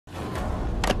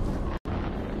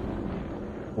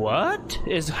What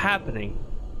is happening?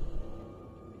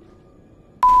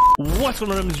 What's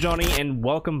going on, my name is Johnny, and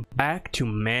welcome back to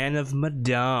Man of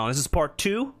Medan. This is part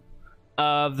 2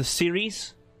 of the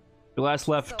series. We last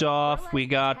left off, we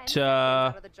got, hold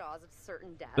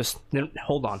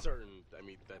on. I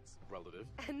mean, that's relative.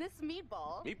 And this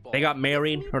meatball. They got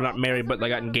married, or not married, but they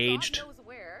got engaged.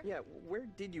 Yeah, where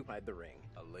did you hide the ring?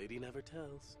 A lady never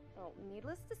tells. Oh,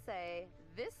 needless to say,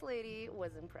 this lady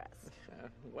was impressed.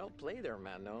 Well played there,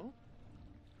 man, no?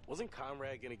 Wasn't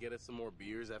Conrad gonna get us some more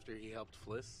beers after he helped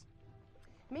Fliss?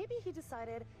 Maybe he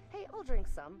decided, hey, I'll drink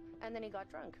some, and then he got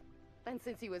drunk. And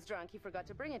since he was drunk, he forgot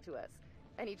to bring it to us.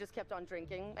 And he just kept on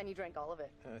drinking, and he drank all of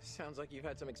it. Sounds like you've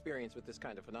had some experience with this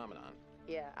kind of phenomenon.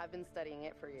 Yeah, I've been studying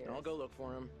it for years. I'll go look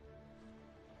for him.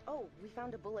 Oh, we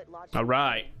found a bullet lodged.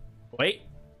 Alright. Wait.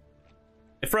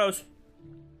 It froze.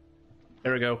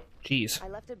 There we go. Jeez. I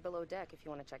left it below deck if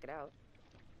you want to check it out.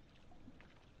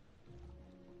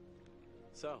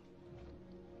 So,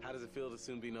 how does it feel to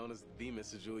soon be known as the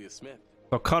Mrs. Julia Smith?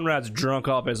 So Conrad's drunk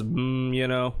off his, you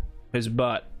know, his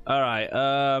butt. Alright,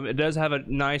 it does have a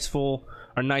nice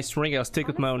ring. I'll stick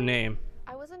with my own name.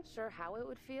 I wasn't sure how it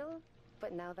would feel,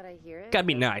 but now that I hear it... Gotta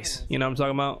be nice, you know what I'm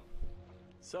talking about?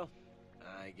 So,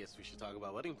 I guess we should talk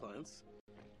about wedding plans.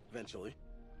 Eventually.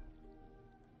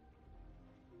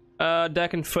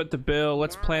 Deck and foot the bill.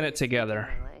 Let's plan it together.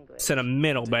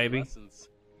 Sentimental, baby.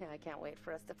 Yeah, I can't wait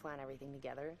for us to plan everything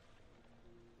together.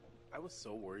 I was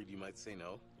so worried you might say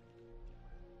no.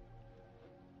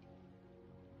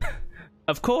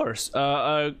 Of course.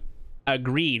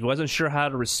 Agreed. Wasn't sure how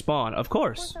to respond. Of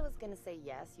course. Of course I was gonna say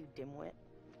yes, you dimwit.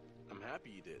 I'm happy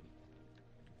you did.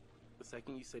 The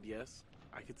second you said yes,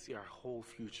 I could see our whole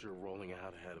future rolling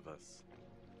out ahead of us.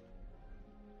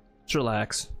 Let's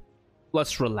relax.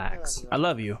 Let's relax. I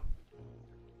love you.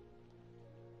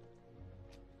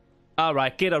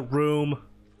 Alright, get a room.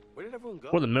 Where did everyone go?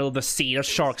 We're in the middle of the sea. There's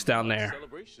sharks down there.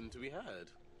 Celebration to be had.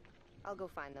 I'll go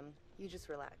find them. You just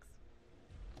relax.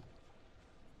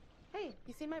 Hey,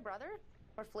 you seen my brother?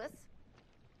 Or Fliss?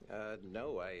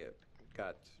 No, I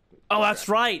got... Oh, that's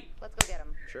right. Let's go get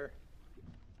him. Sure.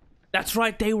 That's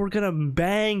right. They were gonna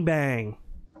bang.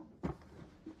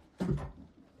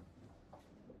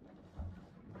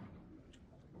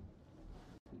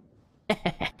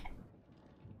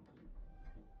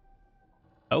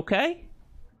 Okay.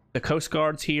 The Coast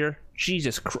Guard's here.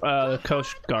 Jesus, the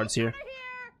Coast Guard's here.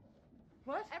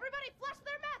 What? Everybody flush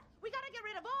their meth! We gotta get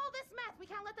rid of all this meth! We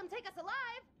can't let them take us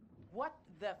alive! What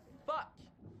the fuck?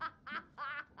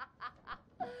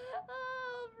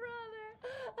 Oh, brother.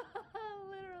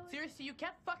 Literally. Seriously, you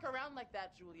can't fuck around like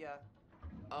that, Julia.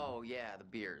 Oh, yeah, the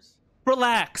beers.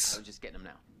 Relax. I was just getting them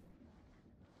now.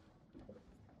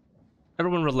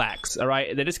 Everyone relax,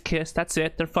 alright? They just kiss. That's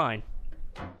it. They're fine.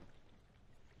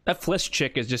 That Fliss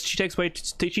chick is just... She takes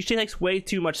way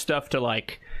too much stuff to,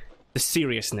 like, the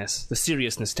seriousness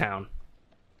town.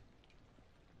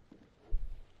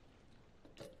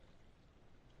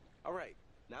 Alright,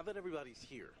 now that everybody's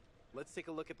here, let's take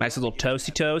a look at the Nice little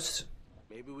toasty toast.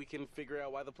 Maybe we can figure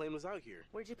out why the plane was out here.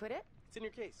 Where'd you put it? It's in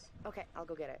your case. Okay, I'll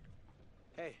go get it.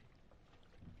 Hey.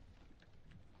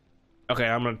 Okay,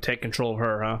 I'm gonna take control of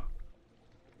her, huh?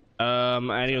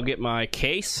 I need to get my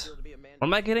case. What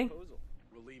am I getting?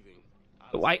 We're leaving.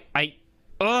 Oh,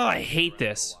 I hate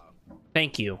this.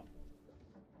 Thank you.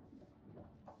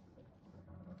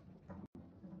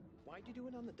 Why'd you do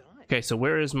it on the dime? Okay, so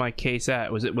where is my case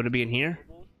at? Would it be in here?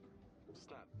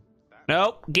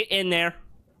 Nope. Get in there.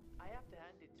 I have to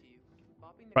hand it to you.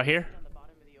 Popping the Right here? on the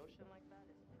bottom of the ocean like that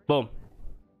is Boom.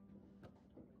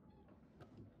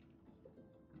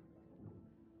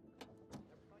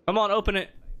 Come on, open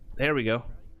it. There we go.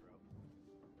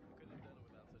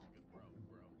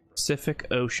 Pacific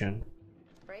Ocean.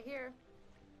 Right here.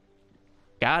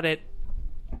 Got it.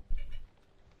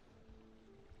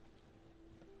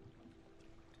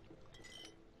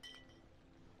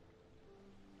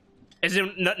 Is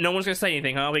it no one's gonna say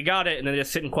anything, huh? We got it, and then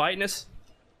just sit in quietness?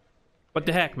 What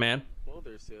the heck, man? Well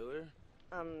there, sailor.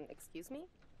 Excuse me?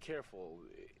 Careful.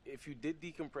 If you did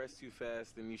decompress too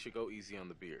fast, then you should go easy on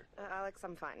the beer. Alex,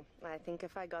 I'm fine. I think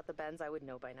if I got the bends, I would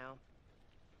know by now.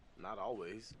 Not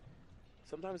always.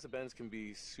 Sometimes the bends can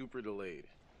be super delayed.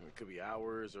 It could be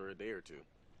hours or a day or two.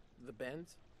 The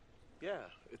bends? Yeah,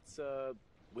 it's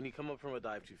when you come up from a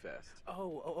dive too fast.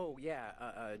 Oh, yeah,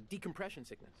 decompression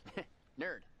sickness.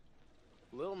 nerd.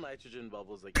 Little nitrogen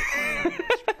bubbles like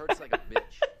Hurts like a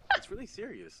bitch. It's really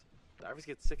serious. Divers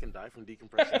get sick and die from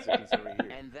decompression sickness every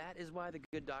year. And that is why the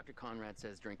good Dr. Conrad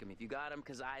says drink them if you got them,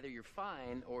 because either you're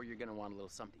fine or you're going to want a little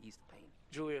something to ease the pain.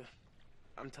 Julia,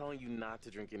 I'm telling you not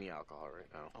to drink any alcohol right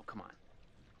now. Oh, come on.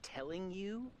 telling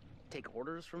you, take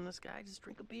orders from this guy, just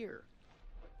drink a beer.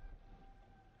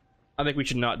 I think we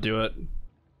should not do it.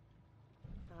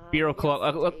 Bureau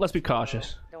club. Let's be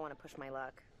cautious. Don't want to push my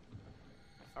luck.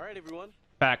 All right, everyone,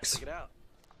 Facts. check it out.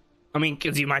 I mean,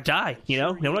 because you might die. You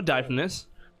know, no one will die from this.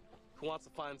 Who wants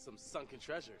to find some sunken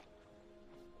treasure?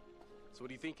 So what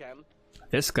do you think, Captain?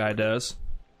 This guy does.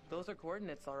 Those are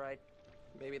coordinates, all right.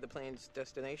 Maybe the plane's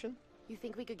destination? You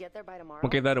think we could get there by tomorrow? We'll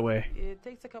give that away. It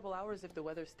takes a couple hours if the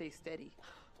weather stays steady.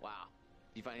 Wow.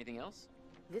 You find anything else?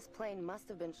 This plane must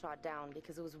have been shot down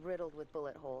because it was riddled with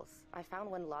bullet holes. I found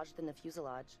one lodged in the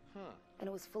fuselage. Huh. And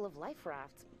it was full of life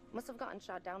rafts. Must have gotten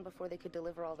shot down before they could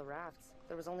deliver all the rafts.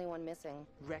 There was only one missing.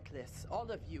 Reckless, all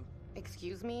of you.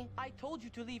 Excuse me? I told you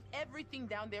to leave everything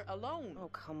down there alone. Oh,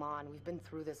 come on. We've been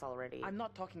through this already. I'm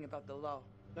not talking about the law.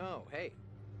 No, hey.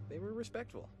 They were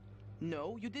respectful.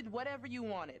 No, you did whatever you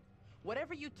wanted.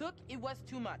 Whatever you took, it was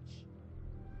too much.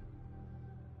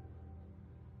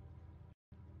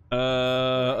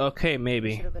 Okay, Should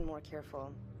maybe. have been more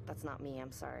careful. That's not me.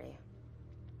 I'm sorry.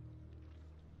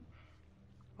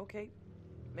 Okay,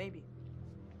 maybe.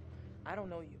 I don't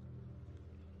know you.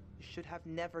 You should have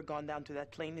never gone down to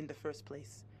that plane in the first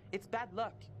place. It's bad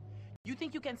luck. You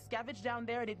think you can scavenge down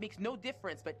there and it makes no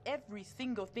difference, but every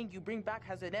single thing you bring back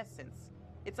has an essence.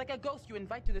 It's like a ghost you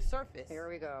invite to the surface. Here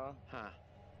we go. Huh.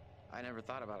 I never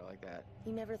thought about it like that.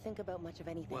 You never think about much of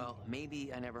anything. Well,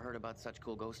 maybe I never heard about such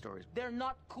cool ghost stories. They're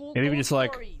not cool Maybe we ghost just,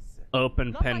 like, stories.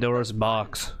 Open Not like Pandora's they're fun.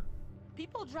 box.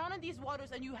 People drown in these waters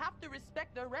and you have to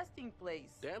respect their resting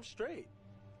place. Damn straight.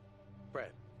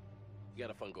 Brett, you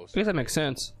got a fun ghost I guess that story? makes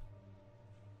sense.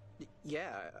 Yeah,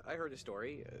 I heard a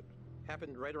story.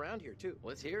 Happened right around here, too.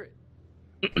 Let's hear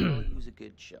it. I'll use a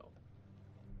good show.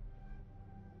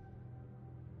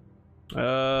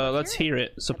 Let's hear it.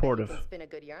 I bet you Supportive. can spin a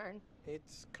good yarn.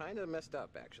 It's kind of messed up,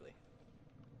 actually.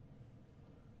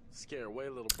 Scare away,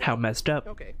 little bro. How messed up.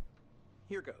 Okay,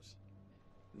 here goes.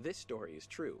 This story is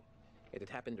true. It had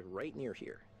happened right near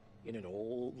here, in an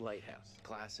old lighthouse.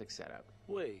 Classic setup.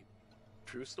 Wait,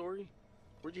 true story?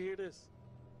 Where'd you hear this?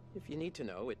 If you need to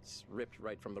know, it's ripped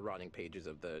right from the rotting pages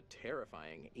of the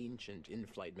terrifying, ancient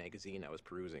in-flight magazine I was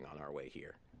perusing on our way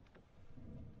here.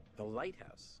 The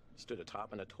lighthouse stood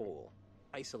atop an atoll,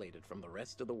 isolated from the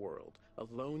rest of the world, a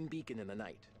lone beacon in the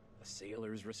night, a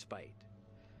sailor's respite.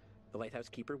 The lighthouse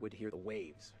keeper would hear the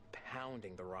waves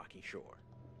pounding the rocky shore.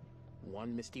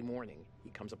 One misty morning, he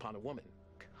comes upon a woman,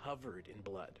 covered in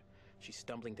blood. She's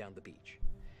stumbling down the beach.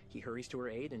 He hurries to her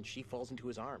aid, and she falls into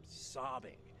his arms,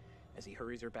 sobbing. As he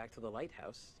hurries her back to the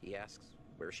lighthouse, he asks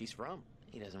where she's from.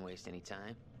 He doesn't waste any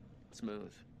time.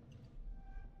 Smooth.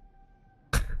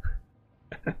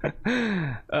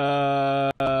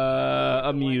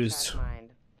 Amused. One-track mind.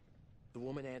 The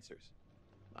woman answers,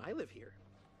 I live here,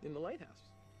 in the lighthouse.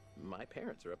 My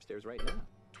parents are upstairs right now.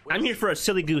 I'm here for a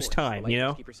silly goose Of course, time, the you know?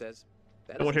 lighthouse keeper says,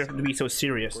 I don't want isn't her to be so Of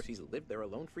serious. course, he's lived there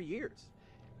alone for years.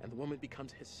 And the woman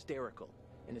becomes hysterical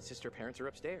and insists her parents are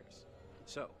upstairs.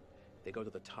 So, they go to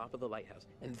the top of the lighthouse,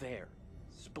 and there,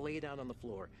 splayed out on the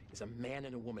floor, is a man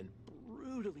and a woman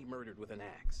brutally murdered with an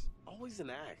axe. Always an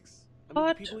axe. I mean,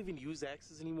 What? do people even use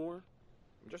axes anymore?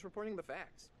 I'm just reporting the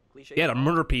facts. Cliche. Yeah, to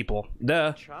murder people.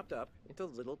 Duh. Chopped up into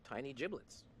little tiny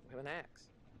giblets with an axe.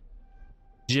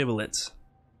 Giblets.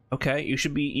 Okay, you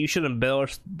should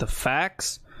embellish the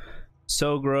facts.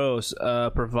 So gross.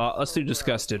 Let's do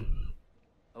disgusted.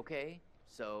 Okay,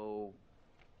 so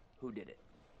who did it?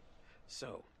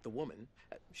 So, the woman,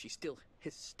 she's still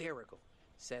hysterical,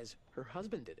 says her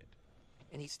husband did it.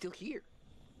 And he's still here.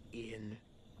 In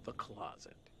the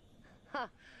closet. Huh.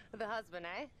 The husband,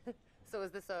 eh? So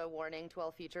is this a warning to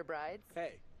all future brides?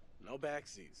 Hey, no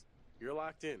backseas. You're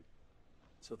locked in.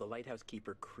 So the lighthouse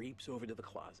keeper creeps over to the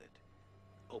closet,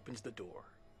 opens the door,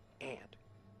 and,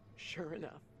 sure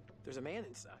enough, there's a man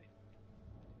inside.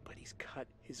 But he's cut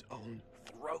his own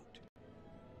throat.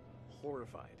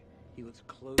 Horrified, he looks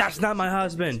closer. That's not my His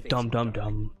husband. face Dum in dum the dark.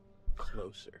 dum.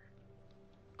 Closer.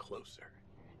 Closer.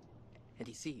 And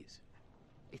he sees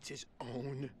it's his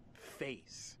own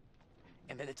face.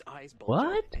 And then its eyes bulge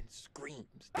What? out and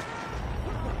screams. So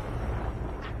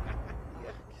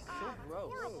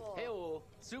gross. Horrible.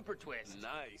 Hey, super twist.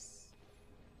 Nice.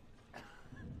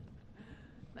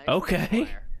 Nice Okay.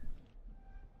 fire.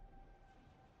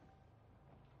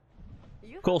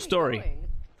 You have Cool me story. going.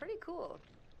 Pretty cool.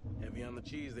 Heavy on the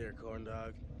cheese there, corn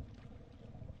dog.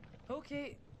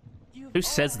 Okay. Who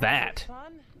says that?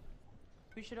 Fun?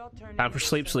 We should all turn Time in for if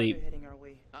sleep, there's sleep. thunder hitting our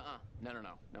way.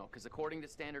 No. Because according to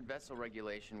standard vessel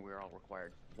regulation, we're all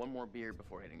required one more beer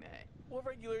before hitting the hay. What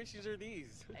regulations are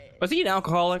these? Was he an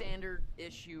alcoholic? Standard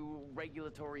issue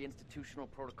regulatory institutional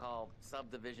protocol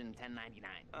subdivision 1099.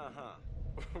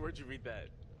 Where'd you read that?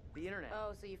 The internet.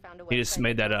 Oh, so you found a He just website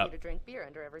made that tells up. you to drink beer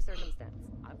under every circumstance.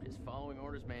 I'm just following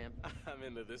orders, ma'am. I'm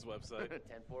into this website.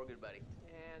 10-4, good buddy.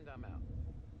 And I'm out.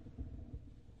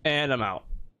 And I'm out.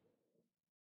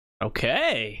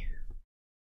 Okay.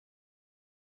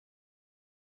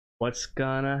 What's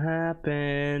gonna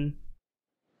happen?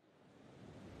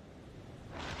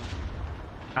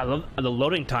 I love the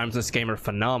loading times. This game are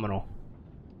phenomenal.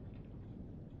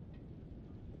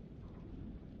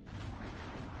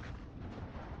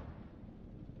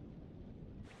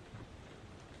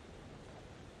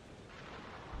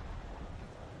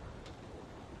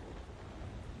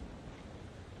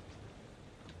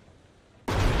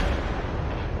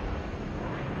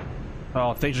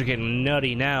 Oh, things are getting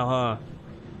nutty now, huh?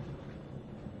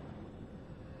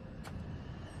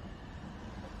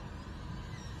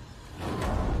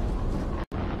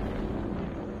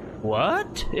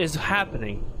 What is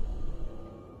happening?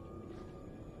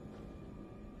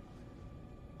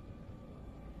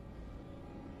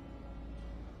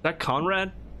 Is that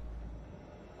Conrad?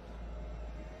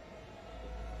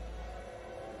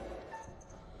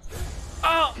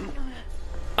 Oh!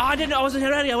 I didn't. I wasn't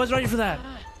ready. I wasn't ready for that.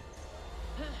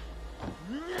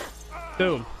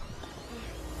 Boom.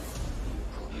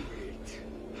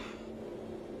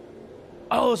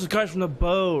 Oh, it's the guys from the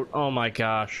boat. Oh my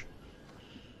gosh.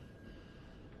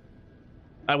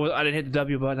 I didn't hit the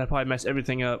W button. I probably messed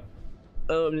everything up.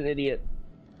 Oh, I'm an idiot.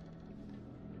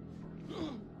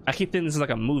 I keep thinking this is like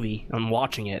a movie. I'm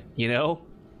watching it, you know?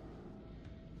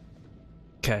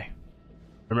 Okay.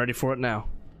 I'm ready for it now.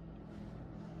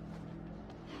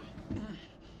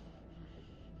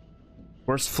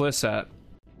 Where's Fliss at?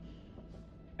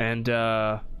 And,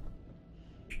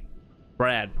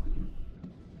 Brad.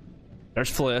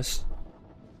 There's Fliss.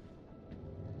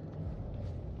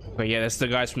 Okay, yeah, that's the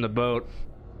guys from the boat.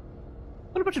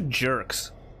 What a bunch of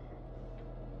jerks.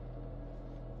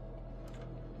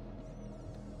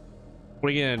 What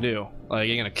are you gonna do? Like,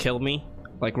 you're gonna kill me?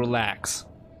 Like, relax.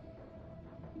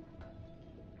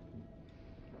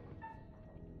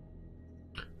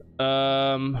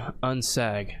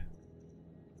 Unsag.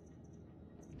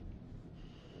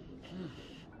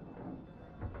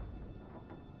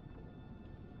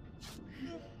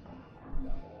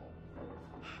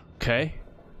 Okay.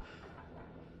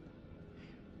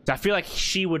 I feel like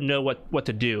she would know what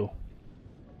to do.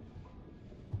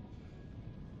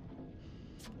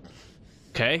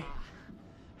 Okay.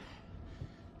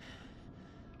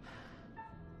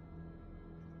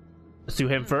 Let's do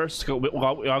him first. We're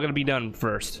all gonna be done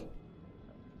first.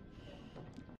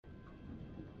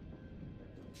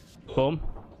 Boom.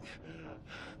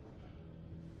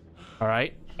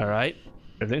 Alright, alright.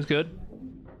 Everything's good.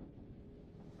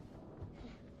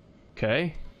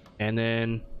 Okay. And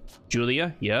then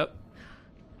Julia, yep.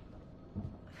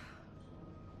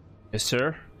 Yes,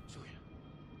 sir. Julia,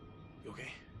 you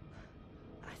okay?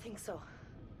 I think so.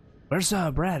 Where's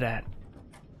Brad at?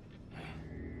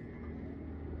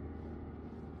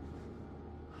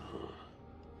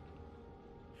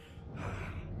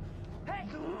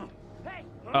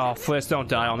 Oh, Fliss, don't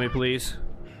die on me, please.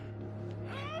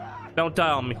 Don't die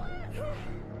on me.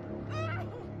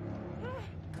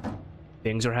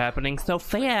 Things are happening so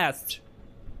fast.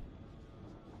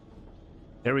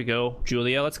 There we go.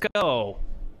 Julia, let's go.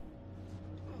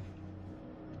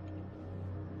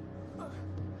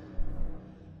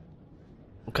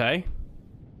 Okay.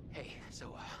 Hey,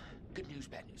 so, good news,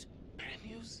 bad news. Bad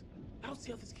news? I don't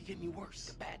see how this could get any worse.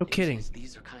 The bad No news kidding. is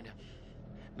these are kind of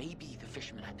maybe the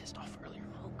fishermen I pissed off earlier.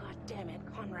 Oh, god damn it,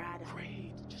 Conrad.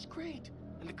 Great, just great.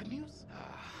 And the good news?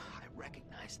 I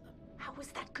recognize them. How is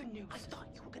that good news? I thought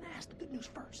you were gonna ask the good news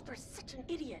first. You're such an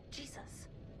idiot, Jesus.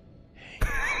 Hey,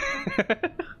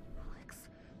 Alex,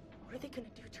 what are they gonna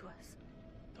do to us?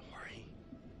 don't worry.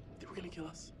 If they were gonna kill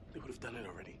us, they would have done it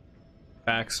already.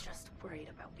 Facts. Just worried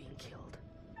about being killed.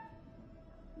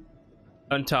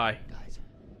 Untie. Guys,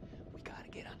 we gotta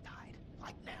get untied.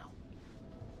 Like now.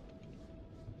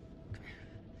 Come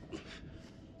here.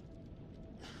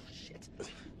 Shit.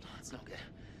 That's no good.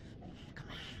 Come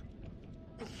on.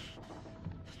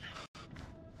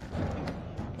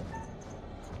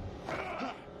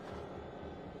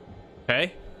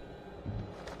 Okay.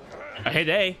 Hey,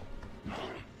 day.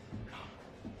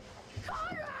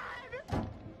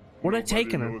 What are they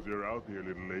taking her? knows you're out here,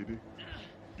 little lady.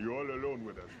 You're all alone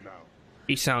with us now.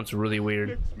 He sounds really weird.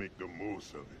 Let's make the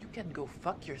most of it. You can go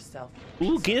fuck yourself.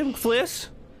 Ooh, get him, Fliss.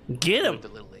 Get him. The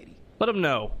little lady. Let him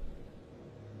know.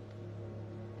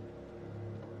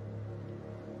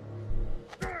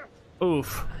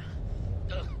 Oof.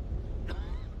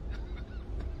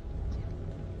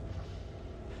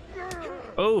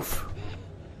 Oof.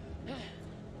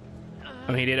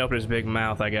 I mean, he did open his big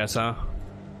mouth, I guess, huh?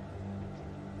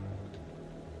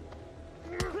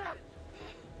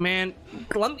 Man,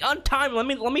 untie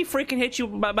me. Let me freaking hit you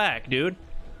in my back, dude.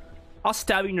 I'll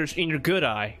stab you in your good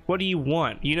eye. What do you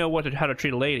want? You know how to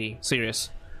treat a lady.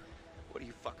 Serious. What do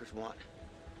you fuckers want?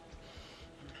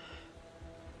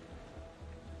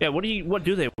 Yeah, what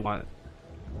do they want?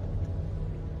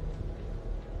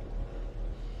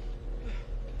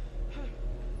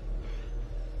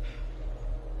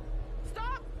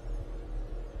 Stop!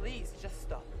 Please, just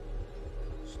stop.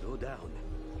 Slow down.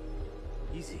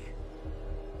 Easy.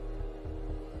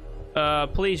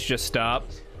 Please just stop.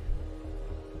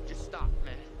 Just stop,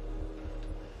 man.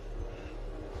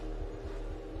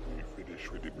 We finish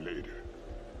with him later.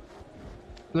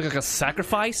 Look like a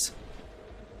sacrifice?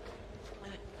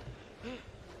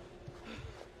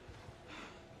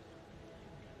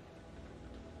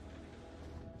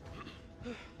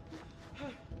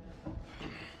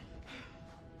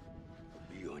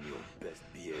 Be on your best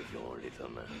behavior, little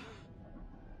man.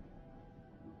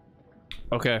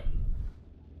 Okay.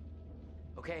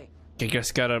 Okay. You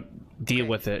just gotta deal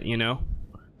with it, you know?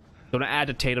 Don't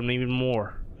agitate him even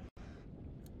more.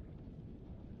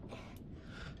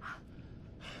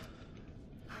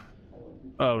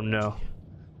 Oh no.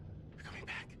 They're coming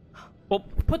back. Well,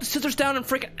 put the scissors down and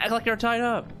freaking act like you're tied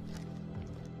up.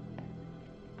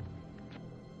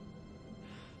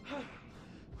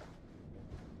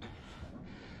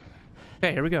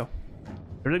 Okay, here we go.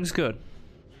 Everything's good.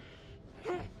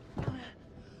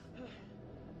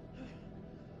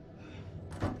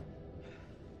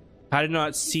 I did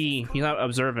not see. He's not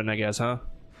observant, I guess, huh?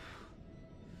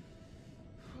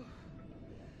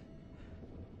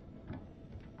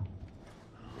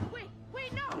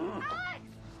 Wait, no! Alex!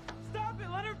 Stop it!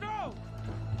 Let her go!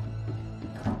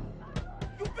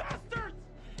 You bastards!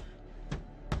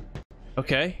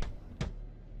 Okay.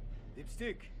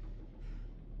 Lipstick.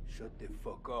 Shut the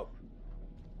fuck up.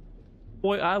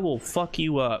 Boy, I will fuck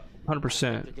you up. 100%.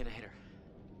 They're gonna hit her.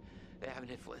 They haven't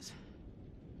hit Fliss.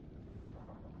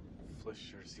 Fliss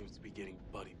sure seems to be getting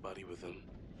buddy-buddy with him.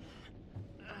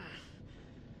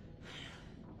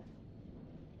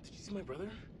 Did you see my brother?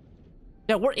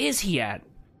 Yeah, where is he at?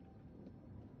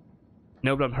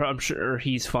 No, but I'm sure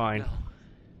he's fine. No.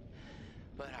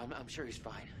 But I'm sure he's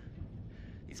fine.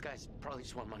 These guys probably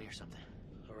just want money or something.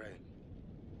 All right.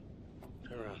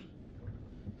 Turn around.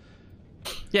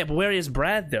 Yeah, but where is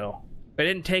Brad, though? They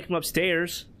didn't take him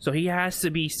upstairs, so he has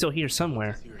to be still here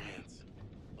somewhere. See your hands.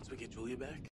 Once we get Julia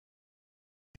back,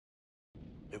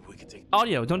 maybe we can take.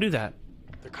 Audio, don't do that.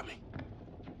 They're coming.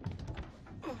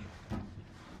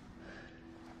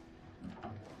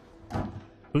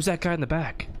 Who's that guy in the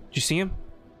back? Did you see him?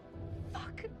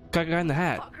 Fuck. Guy in the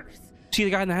hat. Fuckers. See the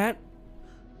guy in the hat?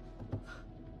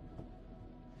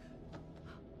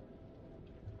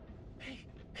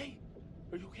 Hey,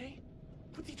 are you okay?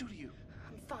 What did he do to you?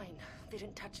 I'm fine. They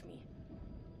didn't touch me.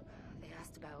 They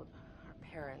asked about our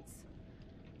parents,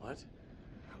 What?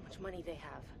 how much money they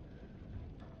have.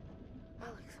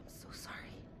 Alex, I'm so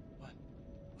sorry. What?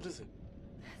 What is it?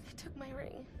 They took my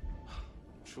ring.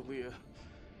 Julia,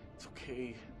 it's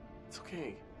okay. It's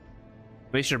okay.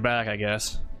 At least you're back, I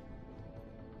guess.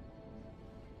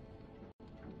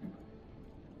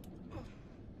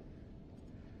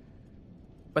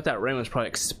 But that ring was probably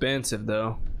expensive,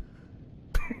 though.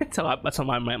 that's how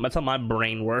my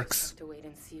brain works. Have to wait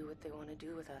and see what they want to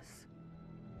do with us.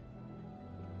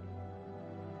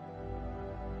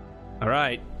 All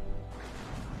right.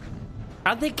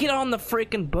 How'd they get on the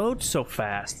freaking boat so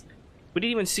fast? We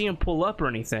didn't even see him pull up or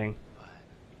anything. 5,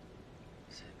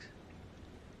 6,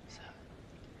 7,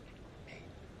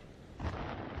 8.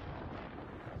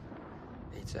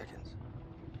 8 seconds.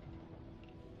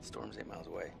 Storm's 8 miles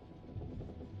away.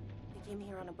 They came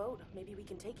here on a boat. Maybe we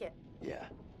can take it. Yeah.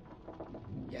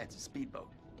 Yeah, it's a speedboat.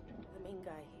 The main guy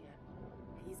here.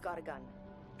 He's got a gun.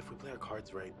 If we play our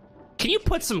cards right, Can you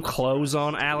put some clothes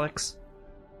on, Alex?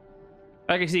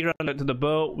 I can see around to the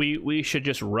boat. We should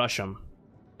just rush him.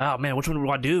 Oh man, which one do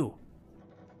I do?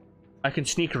 I can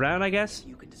sneak around, I guess.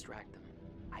 You can distract them.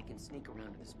 I can sneak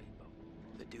around to the speedboat.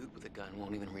 The dude with the gun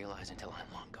won't even realize until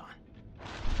I'm long gone.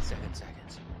 7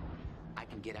 seconds. I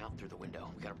can get out through the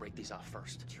window. We gotta break these off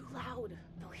first. Too loud.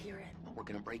 They'll hear it. We're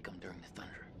gonna break them during the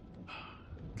thunder.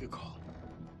 good call.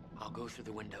 I'll go through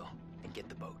the window and get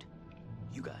the boat.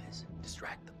 You guys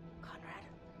distract them. Conrad,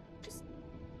 just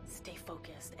stay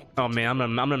focused and. Oh man,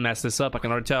 I'm gonna mess this up. I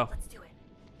can already tell. Let's do it.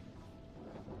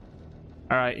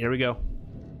 All right, here we go. 1,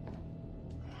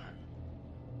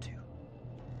 2,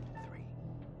 3,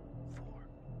 4,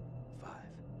 5,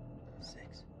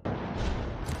 6.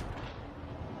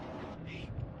 Hey,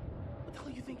 what the hell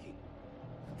are you thinking?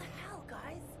 What the hell,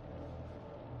 guys?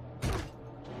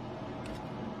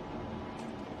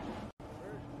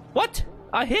 What?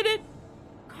 I hit it.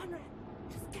 Conrad,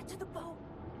 just get to the boat.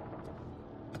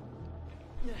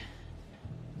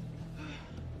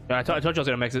 I told you I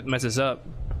was gonna mess this up.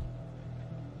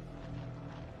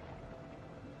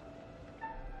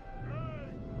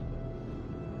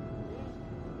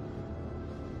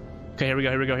 Okay, here we go.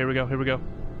 Here we go. Here we go. Here we go.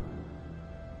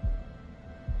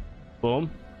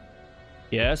 Boom.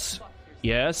 Yes.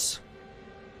 Yes.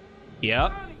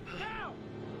 Yep.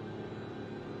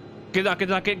 Get it out, get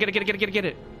it out, get it, get it, get it, get it, get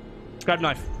it. Grab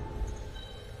knife.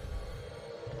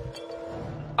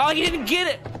 Oh, he didn't get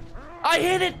it! I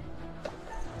hit it!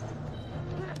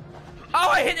 Oh,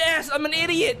 I hit ass! I'm an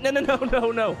idiot! No, no, no,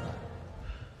 no, no.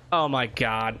 Oh my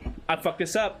god. I fucked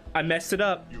this up. I messed it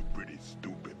up. You're pretty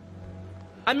stupid.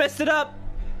 I messed it up!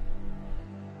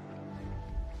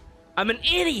 I'm an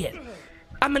idiot!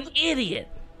 I'm an idiot!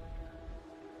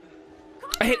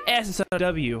 I hit ass instead of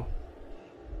W.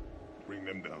 Bring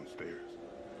them downstairs.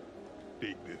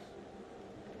 Take this.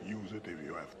 Use it if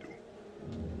you have to.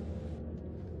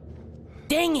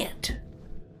 Dang it!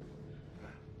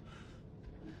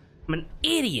 I'm an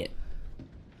idiot.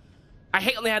 I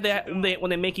hate when they have that when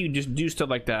they make you just do stuff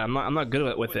like that. I'm not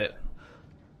good with it.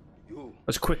 You.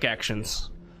 Those quick actions.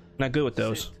 Not good with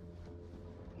those.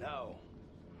 No.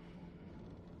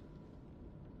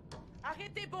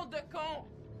 Arrêtez, bande de cons!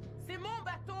 C'est mon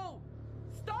bateau!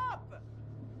 Stop!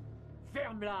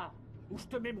 Ferme-la, ou je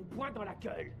te mets mon poing dans la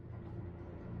gueule.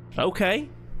 Okay.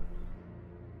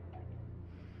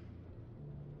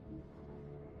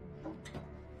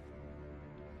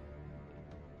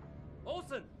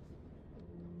 Olsen!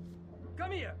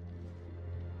 Come here!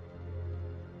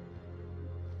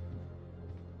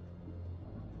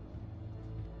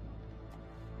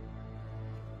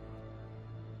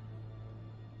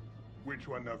 Which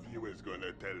one of you is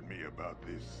gonna tell me about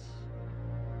this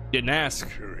Didn't ask.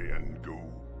 Manchurian goo?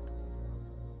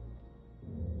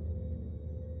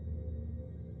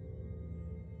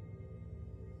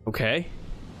 Okay.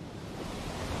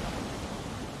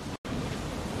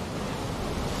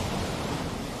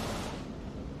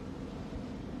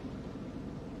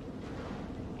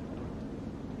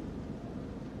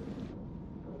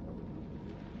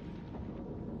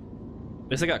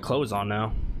 At least I got clothes on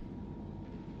now.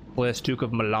 Last Duke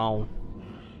of Milan.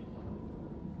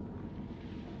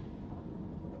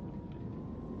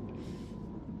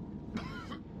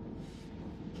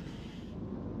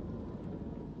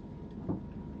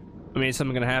 I mean, is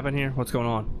something gonna happen here? What's going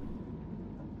on?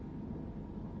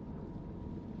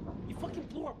 You fucking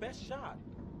blew our best shot.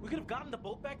 We could have gotten the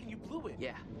boat back and you blew it.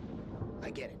 Yeah, I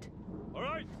get it. All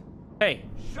right, Hey,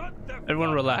 shut the everyone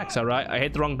fuck relax, up. alright? I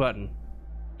hit the wrong button.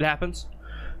 It happens.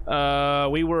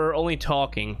 We were only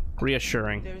talking.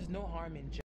 Reassuring. There's no harm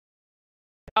in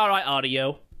Alright,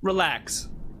 audio. Relax.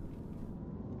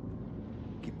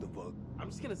 Keep the fuck. I'm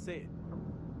just gonna say it.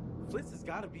 Fliss has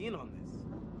gotta be in on this.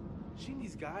 She and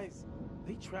these guys,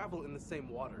 they travel in the same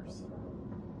waters.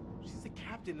 She's the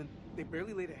captain and they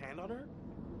barely laid a hand on her?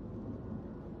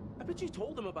 I bet you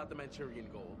told them about the Manchurian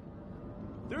gold.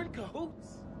 They're in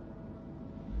cahoots.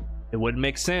 It wouldn't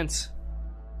make sense.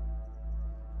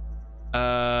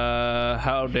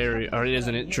 How dare you? Or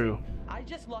isn't it true? I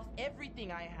just lost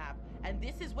everything I have, and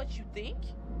this is what you think?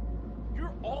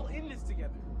 You're all in this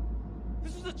together.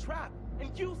 This was a trap,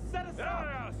 and you set us up.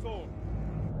 Asshole.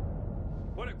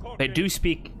 What a They do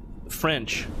speak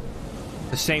French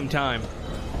at the same time.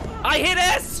 I hit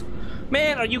S!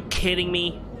 Man, are you kidding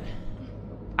me?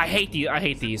 I hate these. I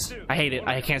hate these. I hate it.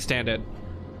 I can't stand it.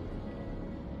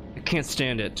 I can't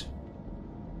stand it.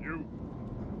 You,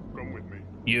 come with me.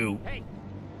 You. Hey.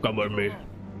 Come with me.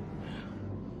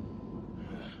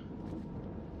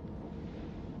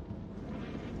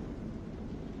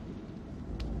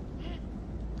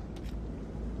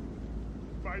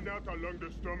 Find out how long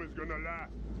the storm is gonna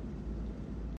last.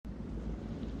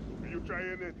 If you try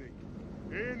anything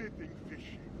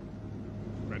fishy,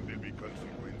 and there'll be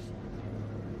consequences.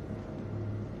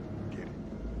 Get it?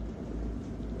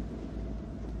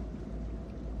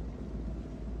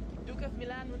 Duke of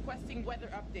Milan requesting weather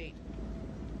update.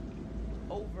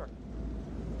 Over.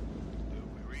 Dude,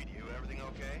 we read you. Everything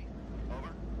okay?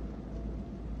 Over.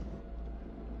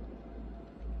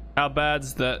 How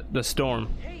bad's the storm?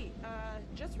 Hey,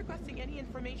 just requesting any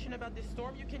information about this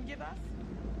storm you can give us.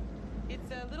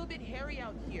 It's a little bit hairy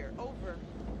out here. Over.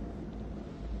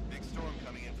 Big storm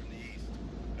coming in from the east.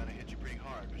 Gonna hit you pretty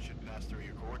hard, but should pass through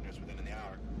your coordinates within an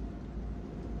hour.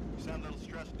 You sound a little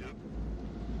stressed, Duke.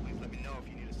 Please let me know if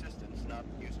you need assistance. Not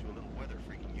used to a little weather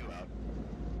freaking you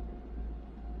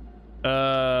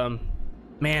out.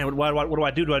 Man, what do I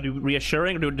do? Do I do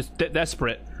reassuring or do I just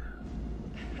desperate?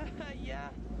 Yeah.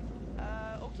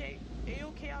 Okay.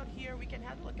 A-okay out here. We can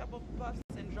handle a couple of puffs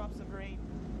and drops of rain.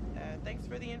 Thanks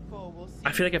for the info. We'll see.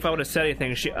 I feel like if I would have said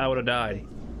anything, I would have died.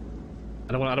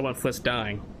 I don't want Fliss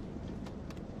dying.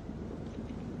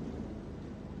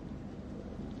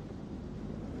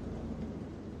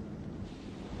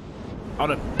 I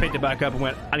would have picked it back up and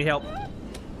went, I need help.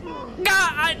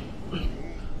 God,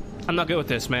 I'm not good with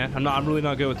this, man. I'm really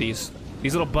not good with these.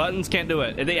 These little buttons can't do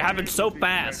it. They happen so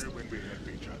fast. When we help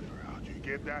each other out, you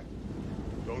get that?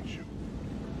 Don't you?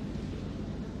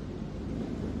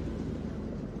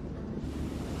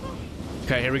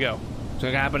 Okay, here we go. Is it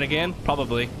gonna happen again?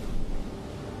 Probably.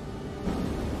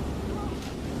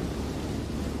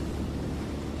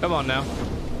 Come on now.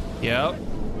 Yep.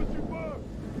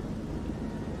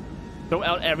 Throw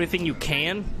out everything you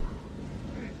can.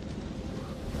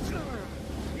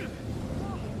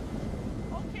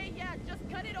 Okay, yeah, just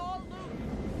cut it all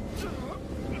loose.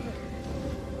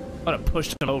 I'm gonna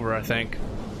push him over, I think.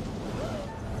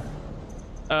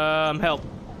 Help.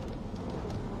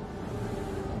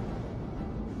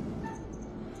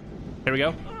 Here we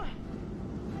go.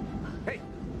 Hey,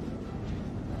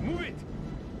 move it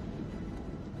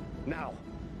now.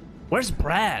 Where's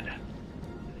Brad?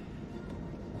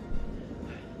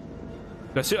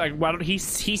 Why don't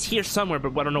he's here somewhere,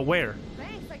 but I don't know where.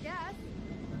 Thanks, I guess.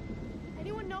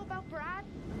 Anyone know about Brad?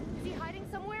 Is he hiding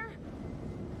somewhere?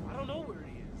 I don't know where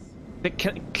he is.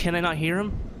 Can I not hear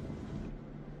him?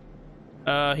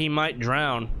 He might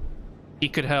drown. He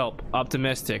could help.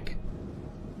 Optimistic.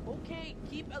 Okay,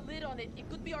 keep a lid on it. It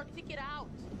could be our ticket out.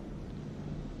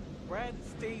 Brad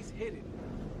stays hidden.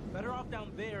 Better off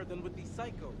down there than with these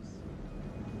psychos.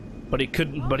 But he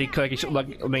couldn't. But he could.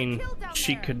 Like, I mean,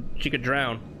 she could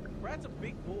drown. Brad's a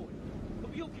big boy. He'll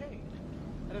be okay.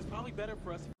 And it's probably better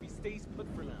for us if he stays put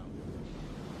for now.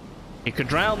 He could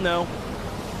drown though.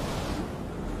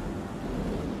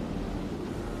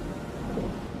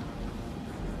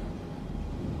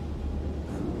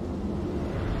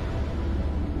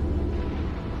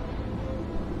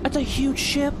 That's a huge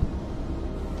ship.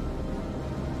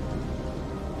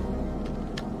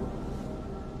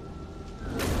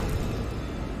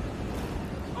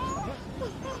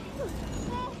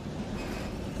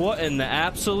 What in the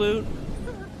absolute?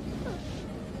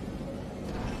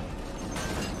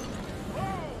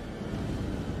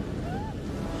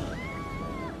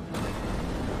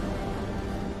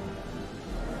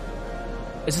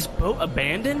 Is this boat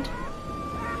abandoned?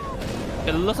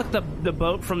 It looks like the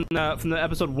boat from the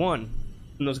episode 1,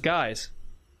 from those guys.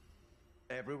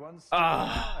 Everyone's still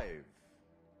alive.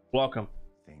 Welcome.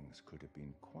 Things could have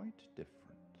been quite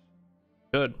different.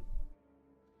 Good.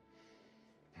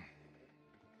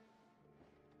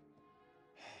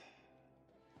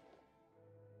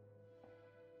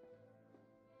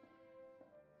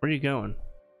 Where are you going?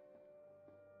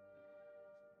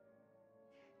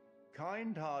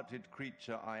 Kind-hearted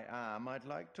creature I am, I'd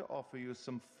like to offer you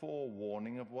some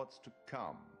forewarning of what's to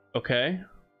come. Okay.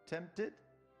 Tempted?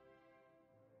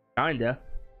 Kinda.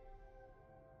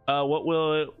 What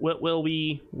will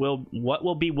be,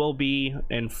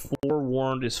 and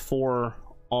forewarned is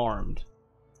forearmed.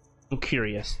 I'm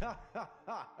curious.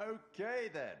 Okay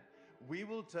then. We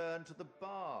will turn to the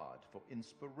Bard for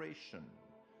inspiration.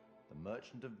 The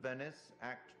Merchant of Venice,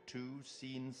 Act 2,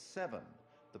 Scene 7.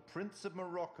 The Prince of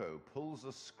Morocco pulls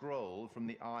a scroll from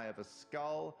the eye of a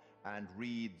skull and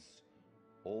reads,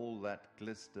 "All that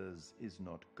glisters is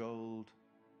not gold.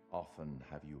 Often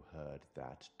have you heard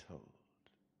that told."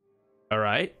 All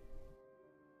right.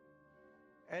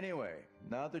 Anyway,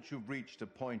 now that you've reached a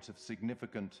point of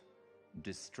significant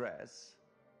distress,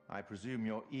 I presume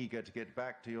you're eager to get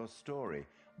back to your story.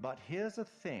 But here's the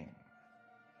thing.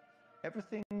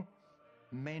 Everything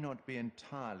may not be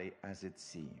entirely as it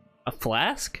seems. A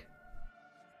flask?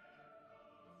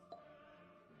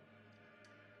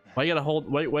 Why you gotta hold?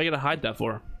 Why you gotta hide that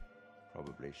for?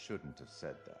 Probably shouldn't have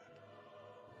said that.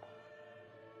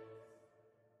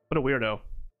 What a weirdo.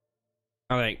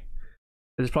 I think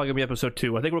this is probably gonna be episode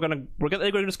 2. I think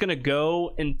we're just gonna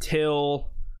go until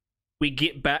we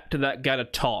get back to that guy to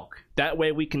talk. That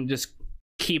way we can just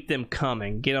keep them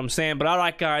coming. Get what I'm saying? But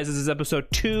alright guys, this is episode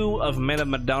 2 of Man of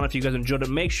Medan. If you guys enjoyed it,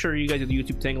 make sure you guys do the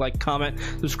YouTube thing, like, comment,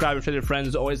 subscribe, and share with your friends.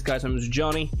 As always guys, my name is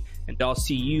Johnny, and I'll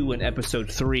see you in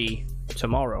episode 3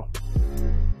 tomorrow.